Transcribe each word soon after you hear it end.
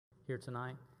here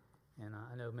tonight. And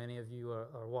I know many of you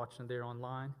are watching there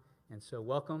online. And so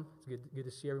welcome. It's good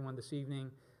to see everyone this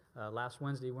evening. Last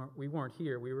Wednesday, we weren't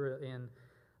here. We were in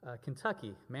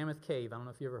Kentucky, Mammoth Cave. I don't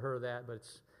know if you ever heard of that, but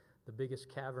it's the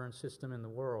biggest cavern system in the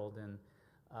world. And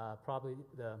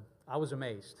I was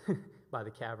amazed by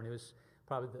the cavern. It was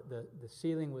probably the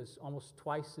ceiling was almost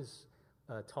twice as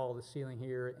tall, the ceiling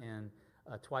here, and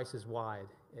twice as wide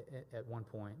at one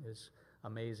point. It was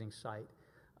an amazing sight.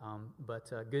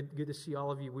 But good to see all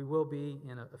of you. We will be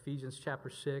in Ephesians chapter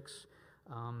 6,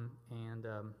 and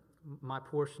my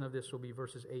portion of this will be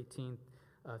verses 18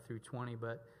 through 20.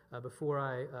 But before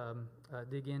I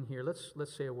dig in here,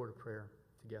 let's say a word of prayer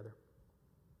together.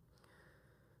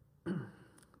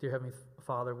 Dear Heavenly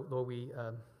Father, Lord, we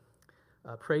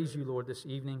praise you, Lord, this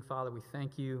evening. Father, we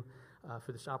thank you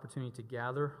for this opportunity to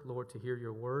gather, Lord, to hear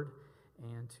your word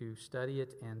and to study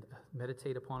it and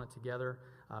meditate upon it together.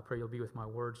 I pray you'll be with my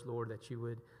words, Lord, that you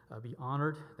would be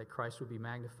honored, that Christ would be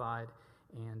magnified,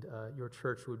 and your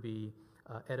church would be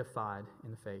edified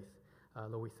in the faith.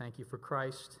 Lord, we thank you for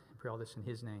Christ and pray all this in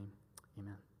his name.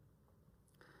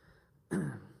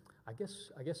 Amen. I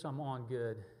guess I'm on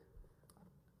good.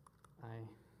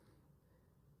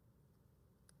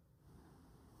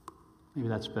 Maybe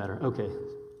that's better. Okay,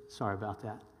 sorry about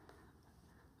that.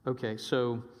 Okay,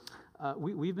 so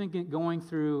we've been going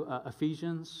through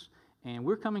Ephesians, and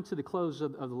we're coming to the close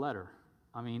of the letter.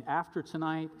 I mean, after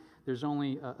tonight, there's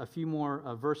only a few more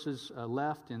verses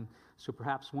left, and so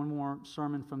perhaps one more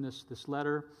sermon from this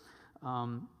letter.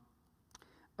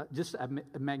 Just a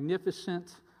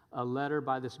magnificent letter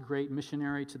by this great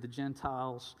missionary to the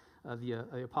Gentiles,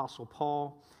 the Apostle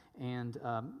Paul, and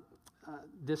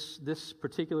this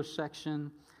particular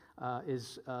section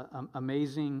is an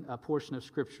amazing portion of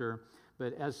Scripture.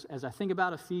 But as I think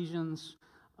about Ephesians,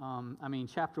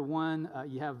 chapter 1,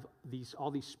 you have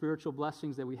all these spiritual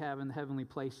blessings that we have in the heavenly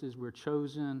places. We're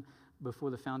chosen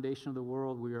before the foundation of the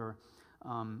world. We are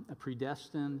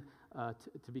predestined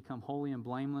to become holy and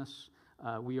blameless.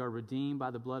 We are redeemed by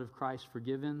the blood of Christ,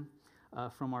 forgiven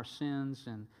from our sins.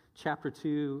 And chapter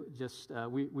 2,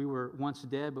 we were once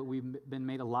dead, but we've been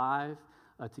made alive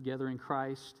together in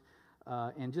Christ.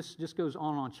 And just goes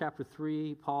on and on. Chapter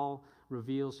 3, Paul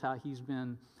reveals how he's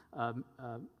been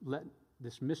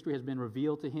this mystery has been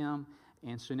revealed to him,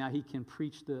 and so now he can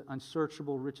preach the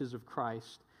unsearchable riches of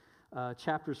Christ.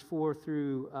 Chapters 4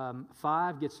 through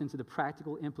 5 gets into the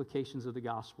practical implications of the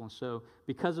gospel. And so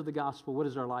because of the gospel, what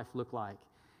does our life look like?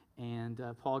 And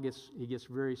Paul gets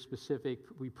very specific.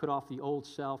 We put off the old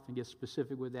self and get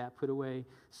specific with that. Put away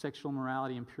sexual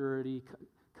morality, impurity,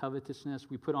 covetousness.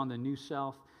 We put on the new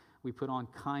self. We put on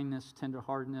kindness,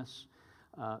 tenderheartedness,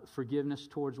 forgiveness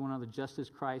towards one another, just as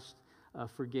Christ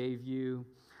forgave you.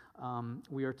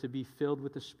 We are to be filled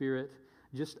with the Spirit.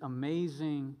 Just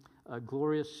amazing,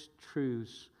 glorious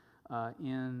truths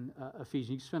in Ephesians.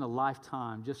 You can spend a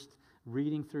lifetime just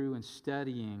reading through and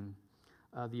studying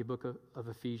the book of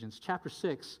Ephesians. Chapter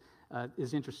 6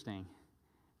 is interesting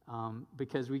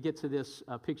because we get to this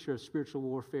picture of spiritual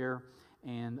warfare,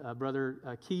 and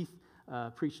Brother Keith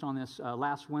preached on this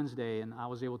last Wednesday, and I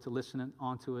was able to listen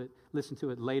to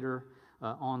it later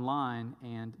online,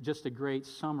 and just a great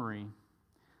summary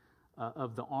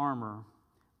of the armor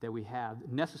that we have,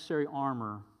 necessary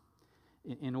armor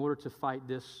in order to fight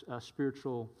this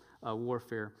spiritual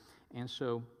warfare. And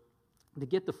so to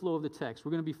get the flow of the text,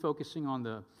 we're going to be focusing on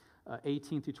the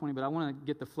 18 through 20, but I want to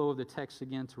get the flow of the text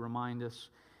again to remind us.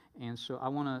 And so I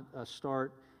want to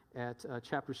start at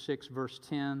chapter 6, verse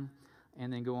 10,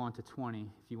 and then go on to 20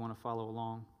 if you want to follow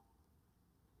along.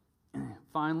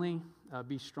 Finally,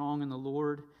 be strong in the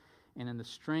Lord and in the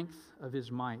strength of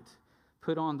his might.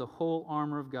 Put on the whole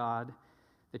armor of God,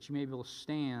 that you may be able to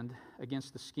stand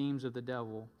against the schemes of the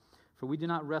devil. For we do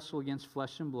not wrestle against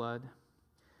flesh and blood,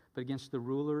 but against the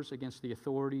rulers, against the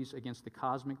authorities, against the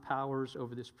cosmic powers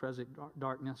over this present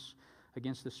darkness,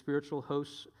 against the spiritual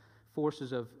hosts,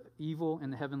 forces of evil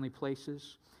in the heavenly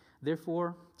places.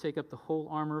 Therefore, take up the whole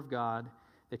armor of God,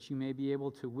 that you may be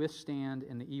able to withstand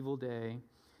in the evil day,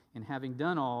 and having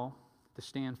done all, to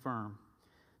stand firm.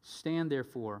 Stand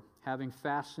therefore, having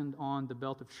fastened on the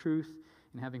belt of truth,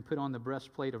 and having put on the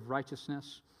breastplate of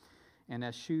righteousness, and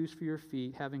as shoes for your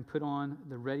feet, having put on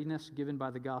the readiness given by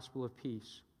the gospel of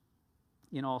peace.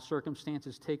 In all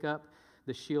circumstances, take up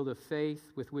the shield of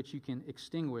faith, with which you can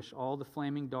extinguish all the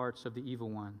flaming darts of the evil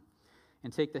one.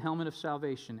 And take the helmet of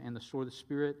salvation and the sword of the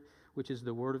Spirit, which is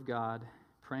the word of God,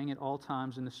 praying at all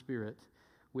times in the Spirit,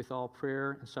 with all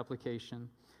prayer and supplication.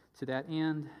 To that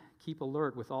end, keep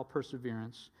alert with all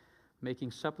perseverance,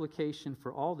 making supplication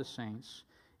for all the saints,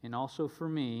 and also for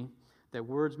me, that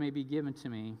words may be given to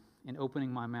me in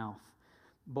opening my mouth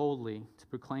boldly to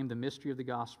proclaim the mystery of the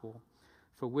gospel,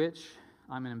 for which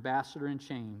I'm an ambassador in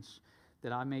chains,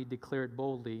 that I may declare it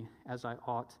boldly as I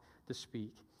ought to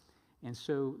speak. And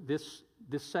so this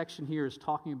section here is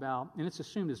talking about, and it's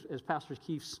assumed, as Pastor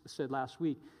Keith said last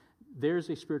week, there's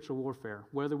a spiritual warfare.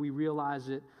 Whether we realize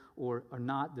it or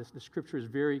not, the Scripture is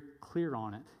very clear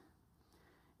on it.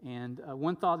 And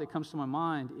one thought that comes to my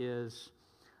mind is,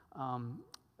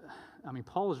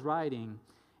 Paul is writing,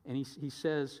 and he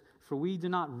says, "For we do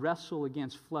not wrestle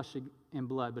against flesh and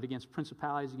blood, but against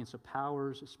principalities, against the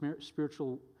powers,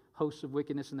 spiritual hosts of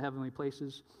wickedness in the heavenly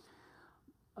places."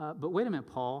 But wait a minute,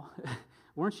 Paul.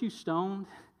 Weren't you stoned?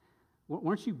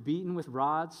 Weren't you beaten with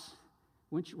rods?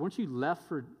 Weren't you left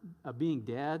for being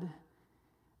dead?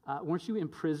 Weren't you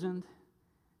imprisoned?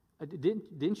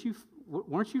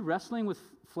 Weren't you wrestling with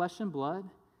flesh and blood?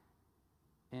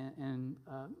 And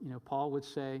Paul would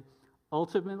say,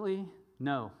 ultimately,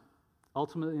 no.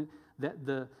 Ultimately, that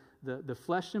the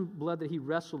flesh and blood that he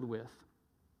wrestled with,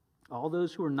 all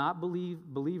those who are not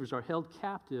believers are held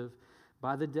captive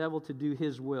by the devil to do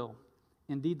his will.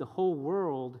 Indeed, the whole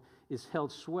world is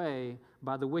held sway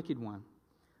by the wicked one.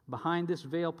 Behind this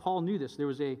veil, Paul knew this. There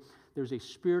was a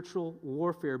spiritual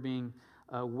warfare being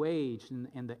waged,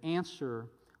 and the answer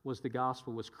was the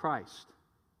gospel, was Christ.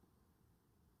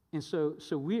 And so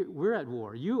we're at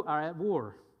war. You are at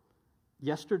war.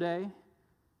 Yesterday,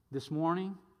 this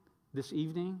morning, this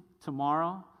evening,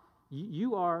 tomorrow,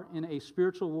 you are in a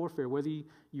spiritual warfare, whether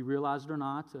you realize it or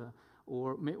not,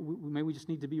 or maybe we just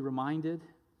need to be reminded.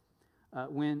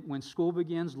 When school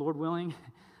begins, Lord willing,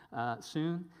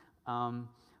 soon,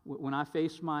 when I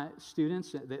face my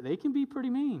students, they can be pretty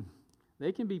mean.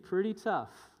 They can be pretty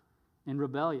tough and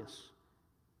rebellious.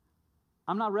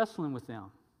 I'm not wrestling with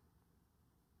them.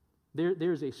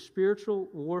 There's a spiritual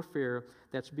warfare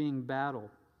that's being battled.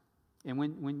 And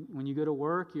when you go to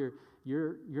work,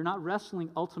 you're not wrestling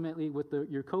ultimately with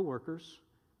your coworkers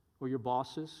or your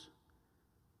bosses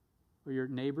or your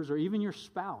neighbors or even your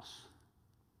spouse.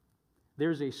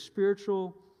 There's a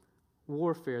spiritual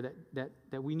warfare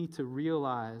that we need to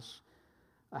realize.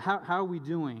 How are we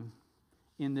doing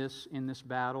in this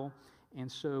battle?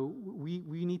 And so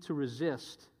we need to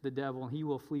resist the devil, and he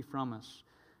will flee from us.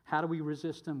 How do we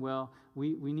resist him? Well,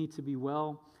 we need to be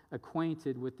well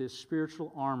acquainted with this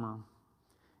spiritual armor.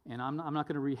 And I'm not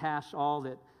going to rehash all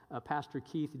that Pastor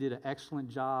Keith did an excellent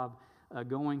job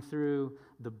going through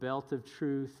the belt of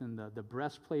truth and the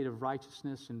breastplate of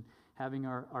righteousness and having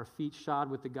our feet shod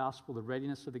with the gospel, the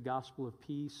readiness of the gospel of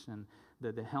peace, and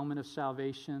the helmet of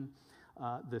salvation,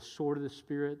 the sword of the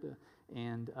Spirit.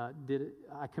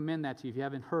 I commend that to you. If you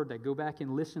haven't heard that, go back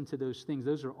and listen to those things.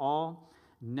 Those are all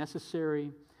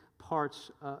necessary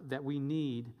parts that we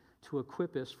need to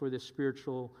equip us for this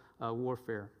spiritual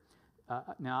warfare.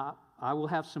 Now, I will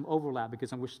have some overlap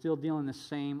because we're still dealing the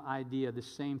same idea, the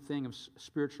same thing of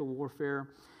spiritual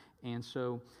warfare. And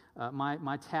so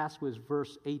my task was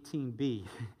verse 18b,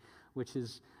 which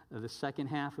is the second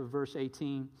half of verse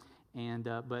 18.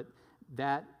 But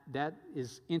that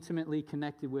is intimately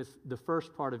connected with the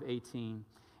first part of 18.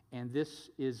 And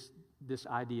this is this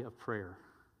idea of prayer.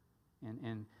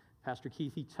 And Pastor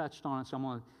Keith, he touched on it, so I'm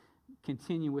going to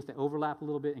continue with the overlap a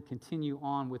little bit and continue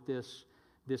on with this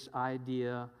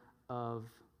idea of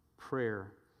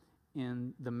prayer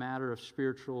in the matter of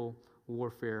spiritual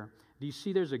warfare. Do you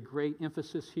see there's a great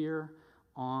emphasis here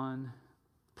on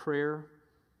prayer?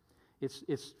 It's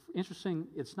interesting.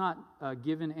 It's not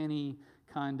given any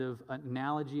kind of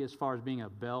analogy as far as being a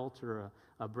belt or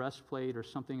a breastplate or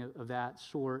something of that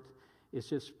sort. It's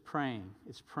just praying.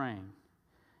 It's praying.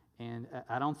 And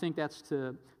I don't think that's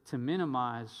to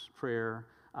minimize prayer.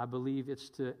 I believe it's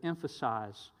to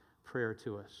emphasize prayer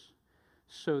to us,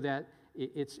 so that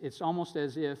it's almost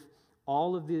as if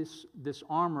all of this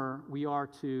armor we are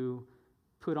to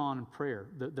put on in prayer.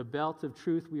 The belt of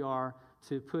truth we are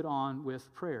to put on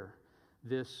with prayer.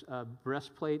 This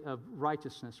breastplate of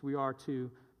righteousness we are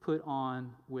to put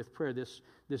on with prayer. This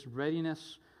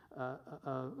readiness,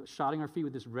 shodding our feet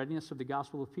with this readiness of the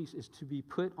gospel of peace, is to be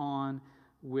put on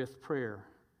with prayer.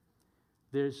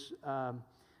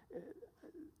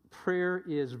 Prayer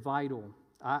is vital.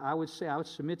 I would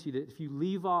submit to you that if you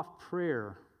leave off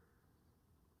prayer,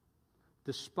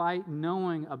 despite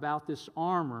knowing about this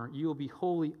armor, you will be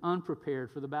wholly unprepared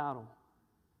for the battle.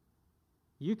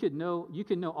 You can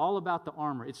know all about the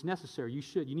armor. It's necessary.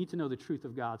 You need to know the truth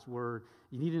of God's word.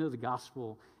 You need to know the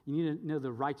gospel. You need to know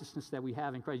the righteousness that we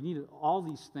have in Christ. You need all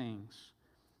these things.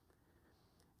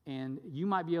 And you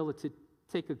might be able to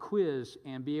take a quiz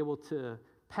and be able to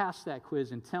pass that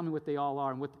quiz and tell me what they all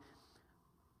are.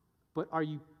 but are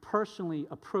you personally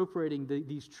appropriating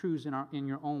these truths in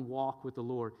your own walk with the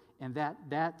Lord? And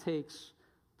that takes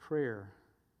prayer.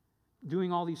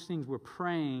 Doing all these things, we're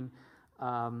praying,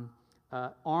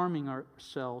 arming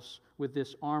ourselves with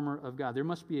this armor of God. There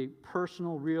must be a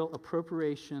personal, real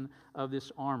appropriation of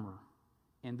this armor.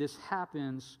 And this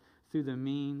happens through the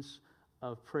means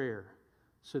of prayer.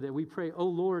 So that we pray, oh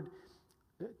Lord,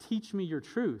 teach me your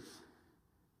truth.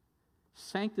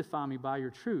 Sanctify me by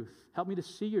your truth. Help me to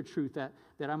see your truth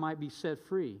that I might be set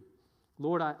free.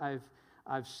 Lord,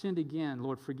 I've sinned again.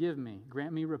 Lord, forgive me.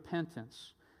 Grant me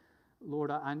repentance. Lord,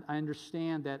 I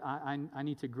understand that I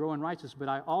need to grow in righteousness, but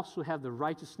I also have the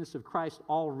righteousness of Christ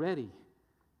already.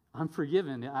 I'm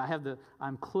forgiven.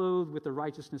 I'm clothed with the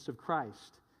righteousness of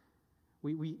Christ.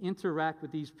 We interact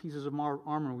with these pieces of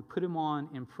armor. We put them on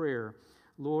in prayer.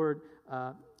 Lord,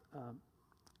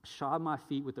 shod my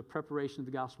feet with the preparation of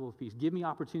the gospel of peace. Give me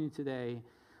opportunity today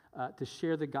to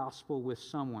share the gospel with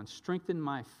someone. Strengthen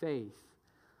my faith.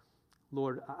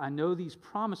 Lord, I know these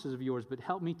promises of yours, but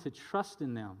help me to trust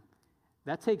in them.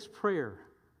 That takes prayer.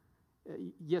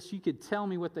 Yes, you could tell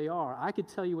me what they are. I could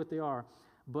tell you what they are.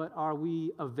 But are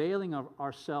we availing of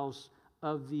ourselves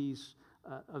of these,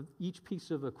 of each piece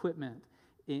of equipment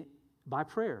by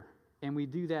prayer? And we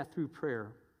do that through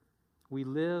prayer. We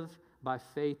live by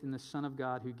faith in the Son of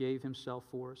God who gave himself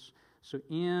for us. So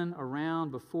in,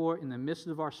 around, before, in the midst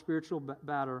of our spiritual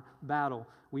battle,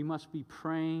 we must be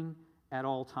praying at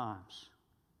all times.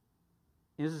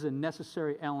 And this is a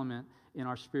necessary element in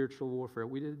our spiritual warfare.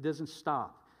 It doesn't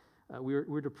stop.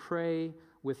 We're to pray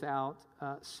without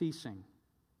ceasing.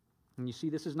 And you see,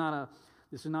 this is not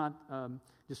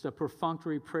just a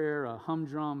perfunctory prayer, a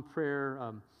humdrum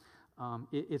prayer.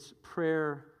 It's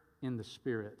prayer in the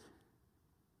Spirit.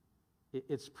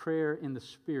 It's prayer in the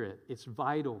Spirit. It's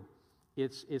vital.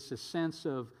 It's a sense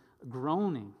of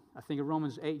groaning. I think of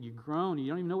Romans 8, you groan, you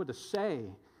don't even know what to say.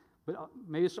 But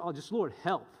maybe it's all just, Lord,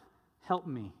 help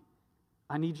me.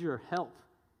 I need your help.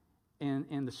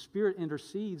 And the Spirit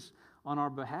intercedes on our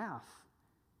behalf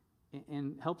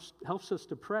and helps us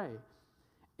to pray.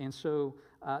 And so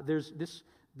there's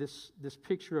this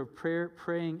picture of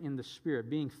praying in the Spirit,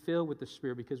 being filled with the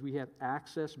Spirit, because we have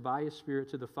access by His Spirit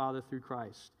to the Father through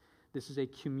Christ. This is a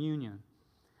communion.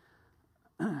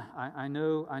 I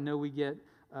know we get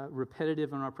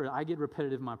repetitive in our prayer. I get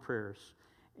repetitive in my prayers.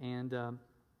 And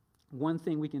one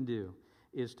thing we can do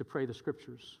is to pray the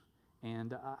Scriptures.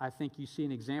 And I think you see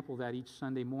an example of that each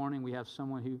Sunday morning. We have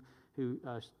someone who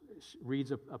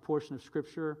reads a portion of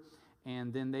Scripture,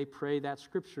 and then they pray that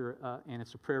Scripture, and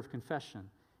it's a prayer of confession.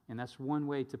 And that's one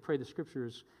way to pray the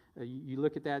Scriptures. You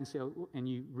look at that and say, oh, and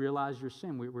you realize your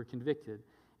sin. We're convicted.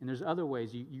 And there's other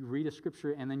ways. You read a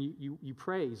Scripture, and then you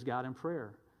praise God in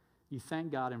prayer. You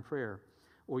thank God in prayer.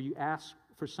 Or you ask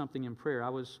for something in prayer. I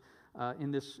was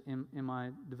in my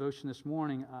devotion this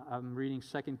morning, I'm reading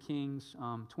 2 Kings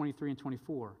 23 and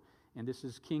 24. And this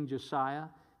is King Josiah,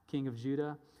 king of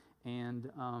Judah. And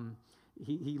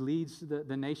he leads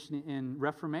the nation in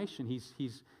reformation.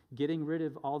 He's getting rid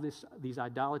of all these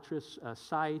idolatrous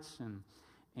sites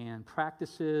and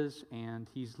practices, and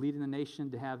he's leading the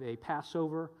nation to have a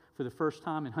Passover for the first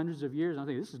time in hundreds of years. And I'm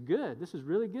thinking, this is good. This is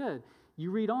really good.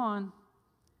 You read on,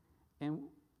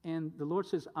 and the Lord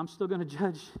says, I'm still going to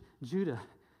judge Judah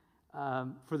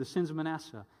for the sins of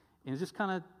Manasseh. And it just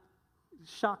kind of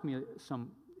shocked me some.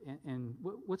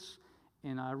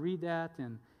 And I read that,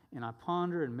 and I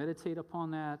ponder and meditate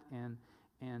upon that,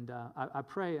 and I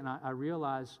pray, and I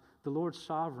realize the Lord's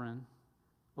sovereign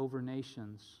over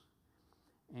nations.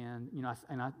 And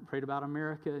I prayed about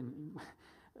America, and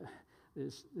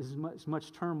there's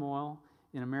much turmoil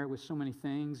in America with so many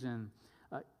things, and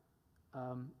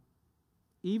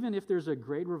even if there's a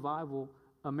great revival,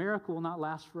 America will not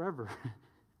last forever.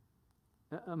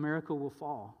 America will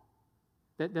fall.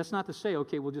 That's not to say,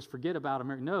 okay, we'll just forget about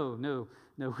America. No.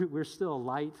 We're still a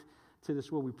light to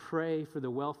this world. We pray for the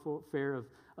welfare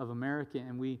of America,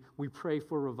 and we pray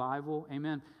for revival.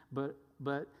 Amen.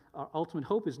 But our ultimate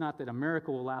hope is not that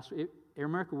America will last.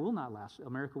 America will not last.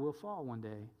 America will fall one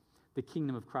day. The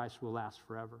kingdom of Christ will last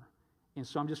forever. And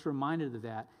so I'm just reminded of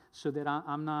that, so that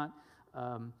I'm not,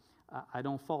 I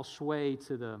don't fall sway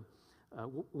to the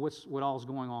what all's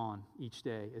going on each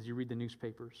day as you read the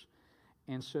newspapers.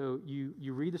 And so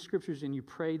you read the Scriptures and you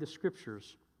pray the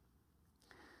Scriptures.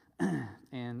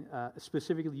 And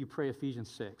specifically, you pray Ephesians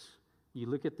 6. You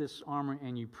look at this armor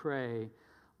and you pray,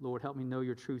 Lord, help me know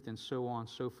your truth, and so on and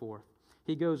so forth.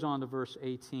 He goes on to verse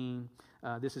 18.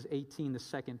 This is 18, the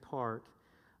second part.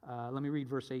 Let me read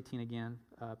verse 18 again.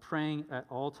 Praying at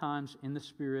all times in the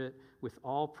Spirit with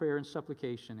all prayer and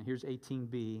supplication. And here's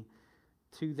 18b.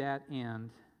 To that end,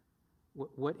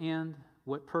 What end,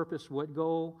 what purpose, what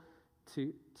goal?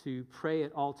 To pray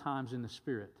at all times in the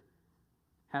Spirit.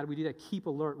 How do we do that? Keep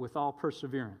alert with all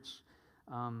perseverance.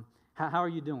 How are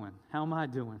you doing? How am I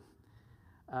doing?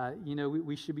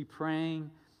 We should be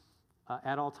praying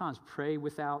at all times. Pray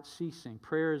without ceasing.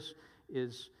 Prayer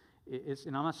is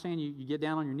and I'm not saying you get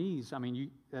down on your knees. I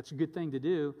mean, that's a good thing to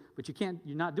do, but you're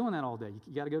not doing that all day.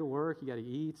 You got to go to work, you got to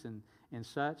eat and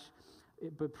such.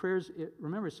 But prayers,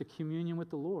 remember, it's a communion with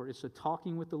the Lord. It's a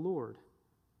talking with the Lord.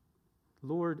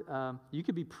 Lord, you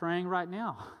could be praying right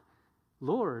now.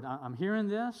 Lord, I'm hearing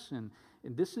this, and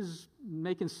this is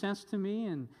making sense to me,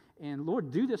 and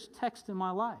Lord, do this text in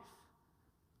my life.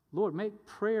 Lord, make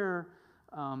prayer,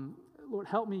 Lord,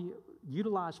 help me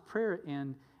utilize prayer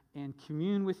and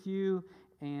commune with you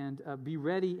and be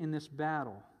ready in this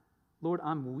battle. Lord,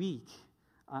 I'm weak.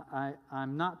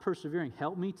 I'm not persevering.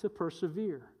 Help me to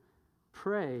persevere.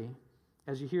 Pray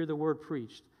as you hear the word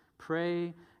preached.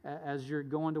 Pray as you're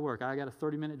going to work. I got a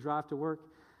 30-minute drive to work.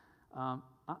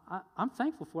 I'm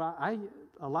thankful for it.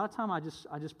 A lot of time I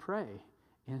just pray.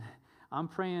 And I'm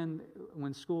praying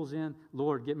when school's in,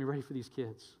 Lord, get me ready for these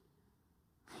kids.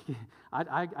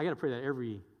 I got to pray that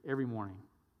every morning.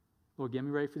 Lord, get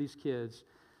me ready for these kids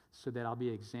so that I'll be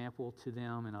an example to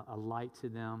them and a light to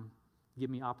them. Give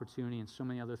me opportunity and so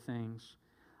many other things.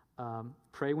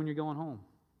 Pray when you're going home.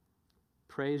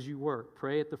 Pray as you work.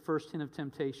 Pray at the first hint of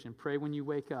temptation. Pray when you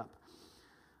wake up.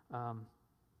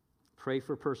 Pray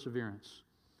for perseverance.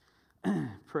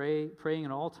 Praying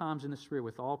at all times in the Spirit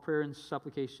with all prayer and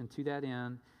supplication to that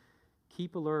end.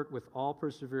 Keep alert with all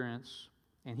perseverance.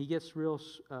 And he gets real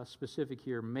specific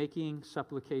here, making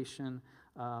supplication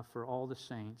for all the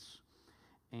saints.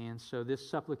 And so this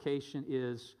supplication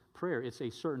is prayer. It's a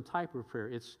certain type of prayer.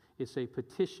 It's a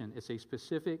petition. It's a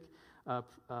specific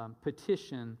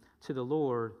petition to the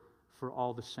Lord for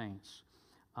all the saints.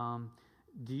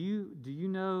 Do you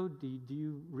know? Do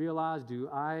you realize? Do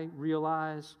I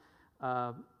realize?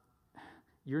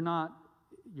 You're not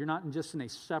just in a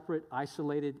separate,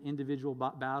 isolated, individual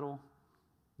battle.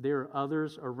 There are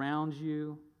others around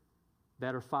you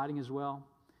that are fighting as well.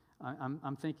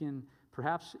 I'm thinking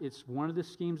perhaps it's one of the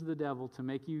schemes of the devil to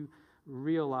make you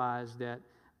realize that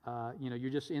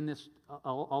you're just in this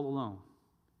all alone,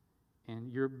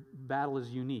 and your battle is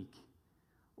unique,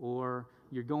 or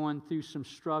you're going through some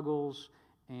struggles,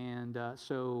 and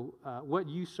so what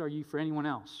use are you for anyone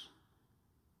else?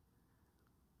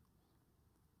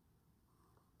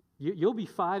 You'll be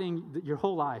fighting your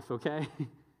whole life, okay,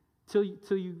 till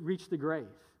you reach the grave.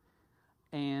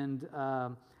 And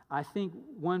I think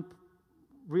one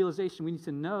realization we need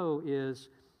to know is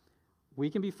we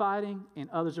can be fighting, and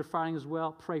others are fighting as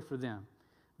well. Pray for them.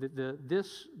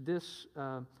 This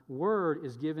word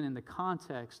is given in the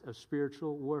context of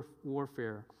spiritual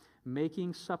warfare,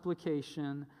 making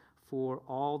supplication for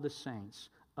all the saints.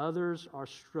 Others are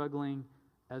struggling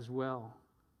as well.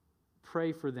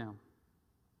 Pray for them.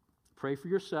 Pray for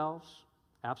yourselves,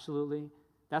 absolutely.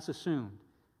 That's assumed.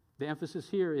 The emphasis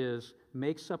here is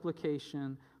make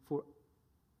supplication for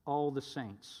all the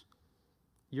saints.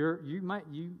 You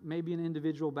may be an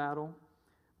individual battle,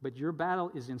 but your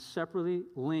battle is inseparably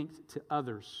linked to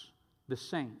others, the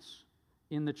saints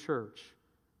in the church.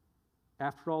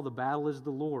 After all, the battle is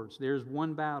the Lord's. There's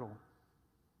one battle.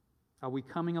 Are we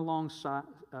coming alongside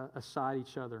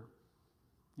each other?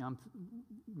 I'm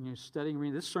studying,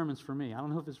 reading. This sermon's for me. I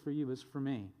don't know if it's for you, but it's for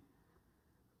me.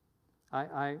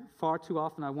 I far too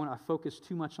often I focus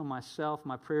too much on myself.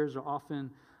 My prayers are often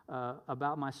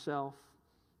about myself.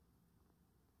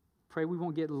 Pray we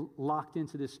won't get locked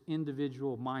into this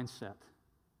individual mindset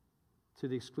to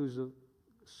the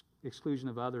exclusion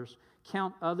of others.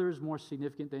 Count others more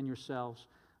significant than yourselves.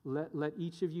 Let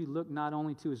each of you look not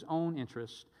only to his own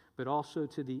interest, but also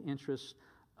to the interests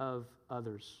of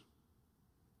others.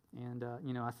 And,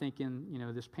 I think in,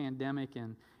 this pandemic,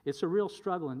 and it's a real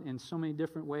struggle in so many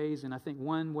different ways. And I think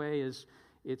one way is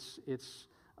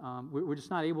we're just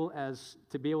not able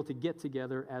to be able to get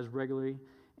together as regularly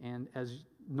and as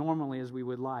normally as we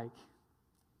would like.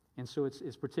 And so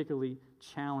it's particularly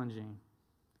challenging.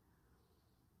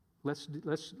 Let's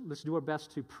do our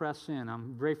best to press in.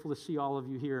 I'm grateful to see all of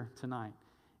you here tonight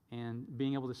and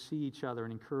being able to see each other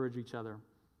and encourage each other.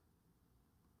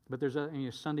 But there's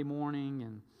Sunday morning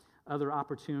and other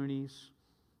opportunities.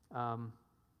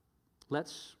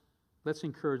 Let's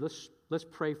encourage. Let's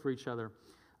pray for each other.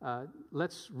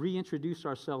 Let's reintroduce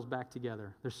ourselves back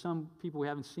together. There's some people we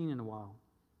haven't seen in a while.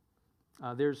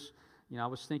 I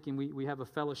was thinking we have a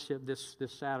fellowship this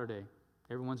Saturday.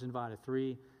 Everyone's invited,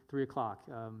 3 o'clock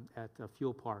at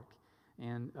Fuel Park.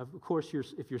 And of course,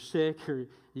 if you're sick or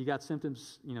you got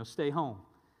symptoms, stay home.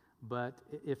 but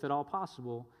if at all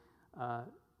possible,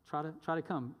 try to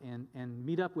come and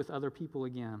meet up with other people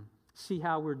again. See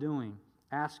how we're doing.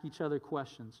 Ask each other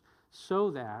questions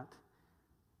so that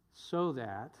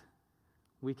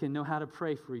we can know how to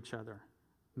pray for each other.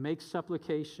 Make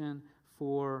supplication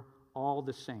for all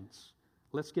the saints.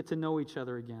 Let's get to know each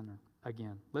other again.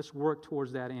 Let's work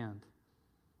towards that end.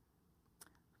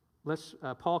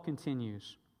 Paul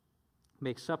continues.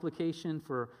 Make supplication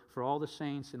for all the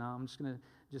saints, and I'm just going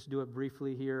to do it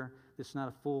briefly here. This is not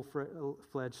a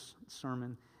full-fledged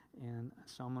sermon, and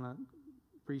so I'm going to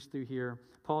breeze through here.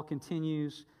 Paul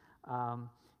continues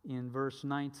in verse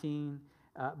 19,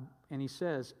 and he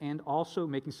says, and also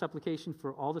making supplication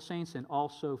for all the saints, and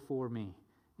also for me.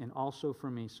 And also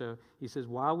for me. So he says,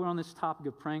 while we're on this topic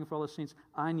of praying for all the saints,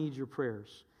 I need your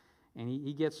prayers. And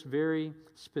he gets very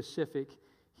specific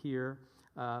here.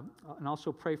 And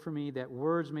also pray for me that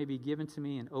words may be given to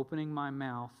me in opening my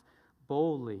mouth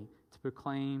boldly to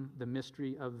proclaim the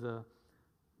mystery of the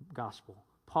gospel.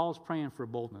 Paul's praying for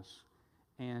boldness.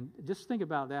 And just think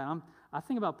about that. I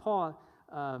think about Paul.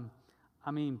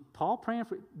 Paul praying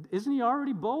for, isn't he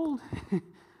already bold?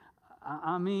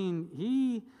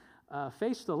 He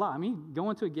faced a lot.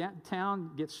 Going to a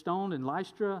town, get stoned in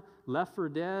Lystra, left for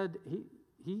dead.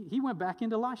 He went back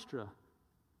into Lystra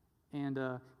and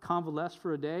convalesced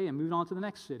for a day and moved on to the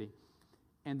next city.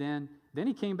 And then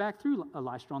he came back through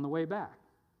Lystra on the way back.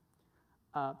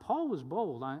 Paul was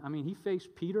bold. He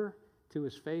faced Peter to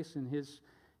his face in his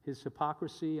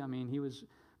hypocrisy.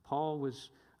 Paul was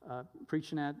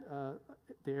preaching at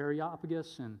the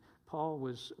Areopagus, and Paul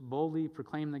was boldly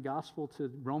proclaiming the gospel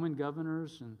to Roman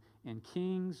governors and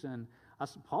kings. And I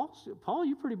said, Paul,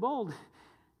 you're pretty bold.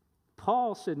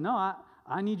 Paul said, no,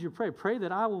 I need your prayer. Pray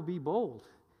that I will be bold.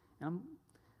 And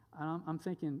I'm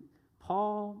thinking,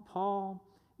 Paul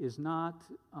is not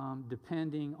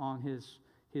depending on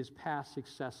his past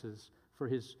successes for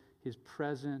his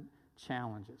present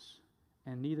challenges,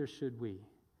 and neither should we.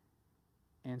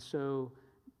 And so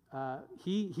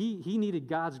he needed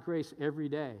God's grace every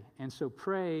day. And so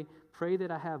pray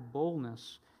that I have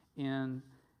boldness in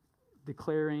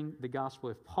declaring the gospel.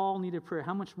 If Paul needed prayer,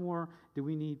 how much more do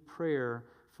we need prayer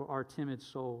for our timid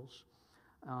souls?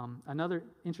 Another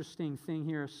interesting thing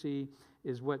here,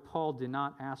 is what Paul did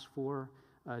not ask for.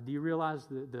 Do you realize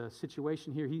the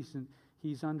situation here?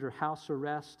 He's under house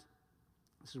arrest.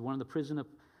 This is one of the prison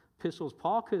epistles.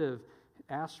 Paul could have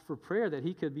asked for prayer that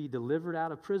he could be delivered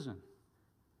out of prison.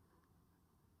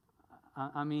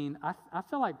 I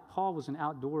feel like Paul was an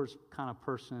outdoors kind of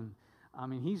person.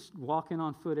 He's walking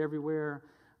on foot everywhere.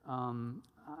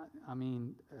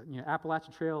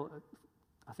 Appalachian Trail,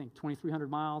 I think 2,300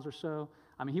 miles or so.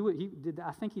 He did.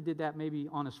 I think he did that maybe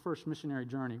on his first missionary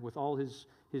journey with all his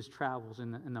travels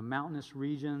in the mountainous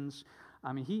regions.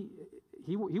 He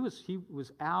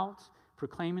was out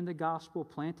proclaiming the gospel,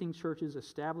 planting churches,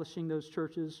 establishing those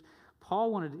churches.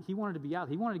 Paul wanted to be out.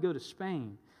 He wanted to go to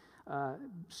Spain.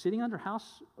 Sitting under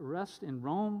house arrest in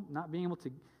Rome, not being able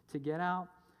to get out,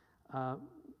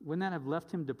 wouldn't that have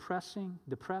left him depressed?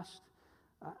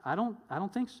 I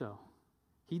don't think so.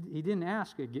 He didn't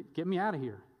ask, get me out of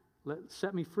here,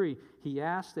 set me free. He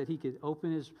asked that he could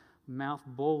open his mouth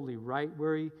boldly right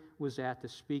where he was at to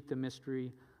speak the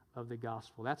mystery of the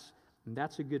gospel.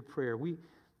 That's a good prayer.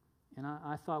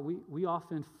 I thought we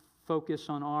often focus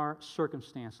on our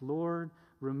circumstance. Lord,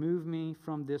 remove me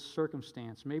from this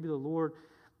circumstance. Maybe the Lord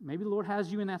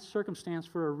has you in that circumstance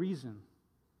for a reason.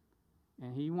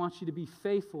 And He wants you to be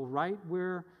faithful right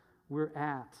where we're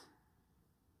at.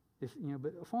 But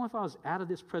if only if I was out of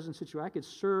this present situation, I could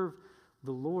serve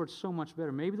the Lord so much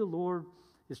better. Maybe the Lord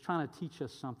is trying to teach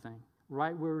us something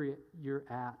right where you're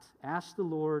at. Ask the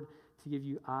Lord to give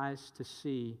you eyes to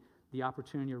see the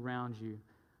opportunity around you,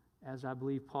 as I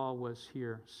believe Paul was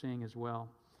here seeing as well.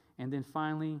 And then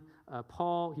finally,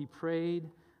 Paul, he prayed.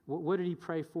 What did he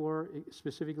pray for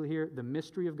specifically here? The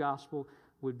mystery of gospel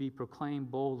would be proclaimed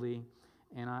boldly.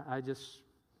 And I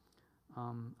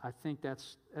think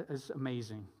that's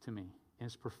amazing to me. And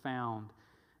it's profound.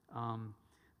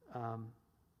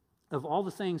 Of all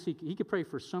the things, he could pray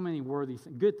for so many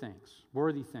good things,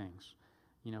 worthy things.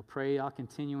 Pray I'll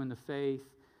continue in the faith.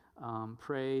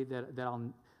 Pray that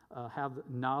I'll have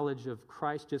knowledge of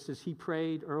Christ, just as he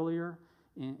prayed earlier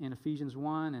in Ephesians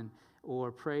 1,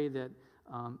 or pray that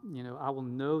I will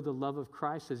know the love of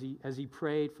Christ as he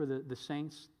prayed for the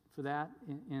saints for that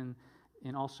in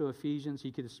also Ephesians.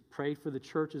 He could have prayed for the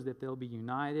churches that they'll be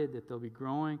united, that they'll be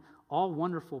growing. All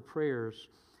wonderful prayers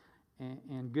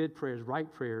and good prayers,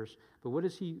 right prayers. But what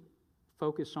does he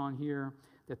focus on here?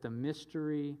 That the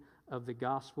mystery of the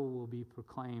gospel will be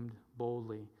proclaimed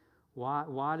boldly.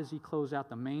 Why does he close out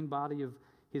the main body of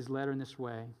his letter in this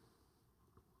way?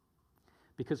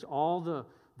 Because all the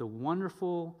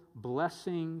wonderful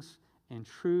blessings and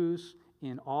truths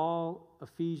in all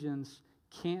Ephesians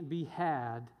can't be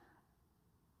had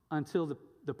until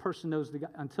the person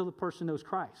knows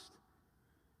Christ.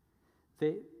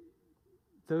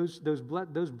 Those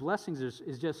blessings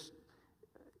is just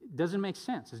doesn't make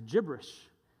sense. It's gibberish.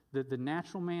 The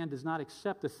natural man does not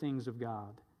accept the things of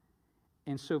God.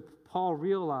 And so Paul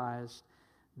realized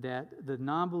that the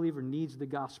non-believer needs the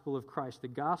gospel of Christ. The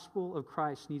gospel of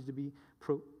Christ needs to be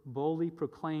boldly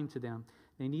proclaimed to them.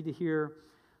 They need to hear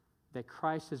that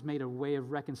Christ has made a way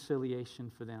of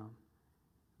reconciliation for them.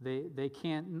 They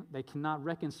cannot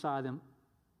reconcile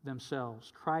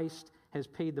themselves. Christ has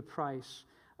paid the price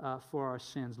for our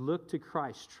sins. Look to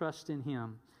Christ, trust in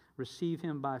Him, receive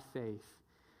Him by faith.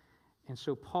 And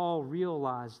so Paul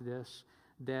realized this,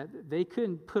 that they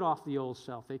couldn't put off the old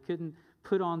self. They couldn't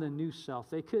put on the new self.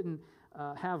 They couldn't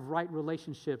have right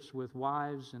relationships with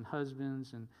wives and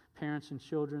husbands and parents and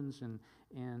children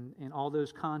and all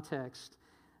those contexts.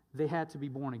 They had to be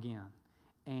born again.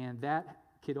 And that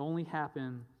could only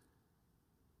happen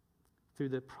through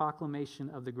the proclamation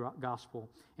of the gospel.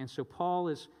 And so Paul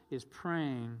is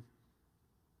praying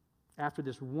after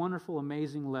this wonderful,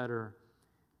 amazing letter.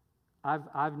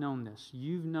 I've known this.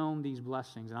 You've known these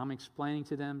blessings, and I'm explaining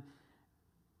to them.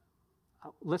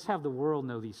 Let's have the world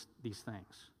know these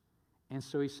things. And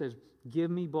so he says, give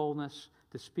me boldness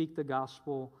to speak the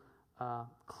gospel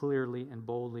clearly and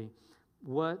boldly.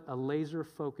 What a laser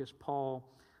focus Paul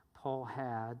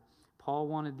had. Paul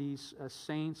wanted these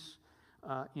saints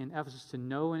in Ephesus to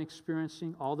know and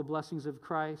experiencing all the blessings of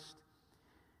Christ.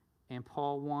 And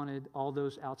Paul wanted all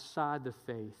those outside the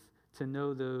faith to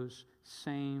know those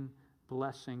same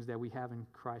blessings that we have in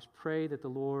Christ. Pray that the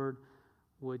Lord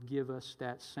would give us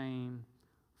that same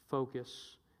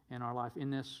focus in our life,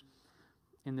 in this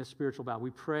spiritual battle.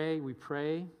 We pray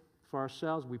for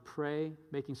ourselves. We pray,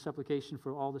 making supplication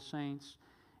for all the saints.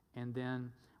 And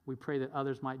then we pray that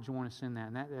others might join us in that.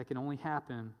 And that can only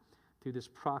happen through this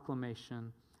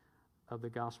proclamation of the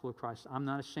gospel of Christ. I'm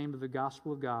not ashamed of the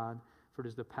gospel of God, for it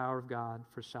is the power of God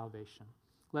for salvation.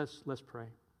 Let's pray.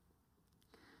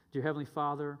 Dear Heavenly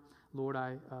Father, Lord,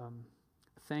 I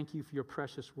thank you for your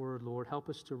precious word, Lord. Help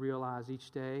us to realize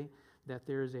each day that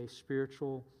there is a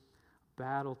spiritual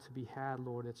battle to be had,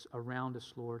 Lord. It's around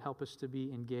us, Lord. Help us to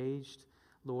be engaged,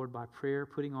 Lord, by prayer,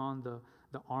 putting on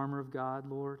the armor of God,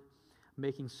 Lord,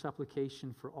 making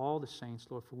supplication for all the saints,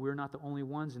 Lord, for we're not the only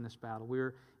ones in this battle.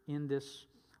 We're in this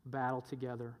battle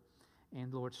together.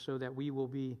 And, Lord, so that we will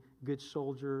be good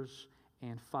soldiers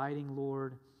and fighting,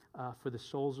 Lord, for the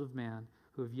souls of men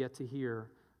who have yet to hear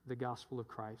the gospel of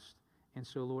Christ. And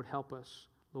so, Lord, help us,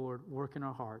 Lord, work in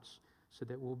our hearts so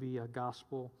that we'll be a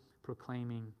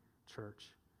gospel-proclaiming church.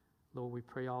 Lord, we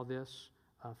pray all this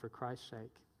for Christ's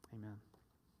sake. Amen.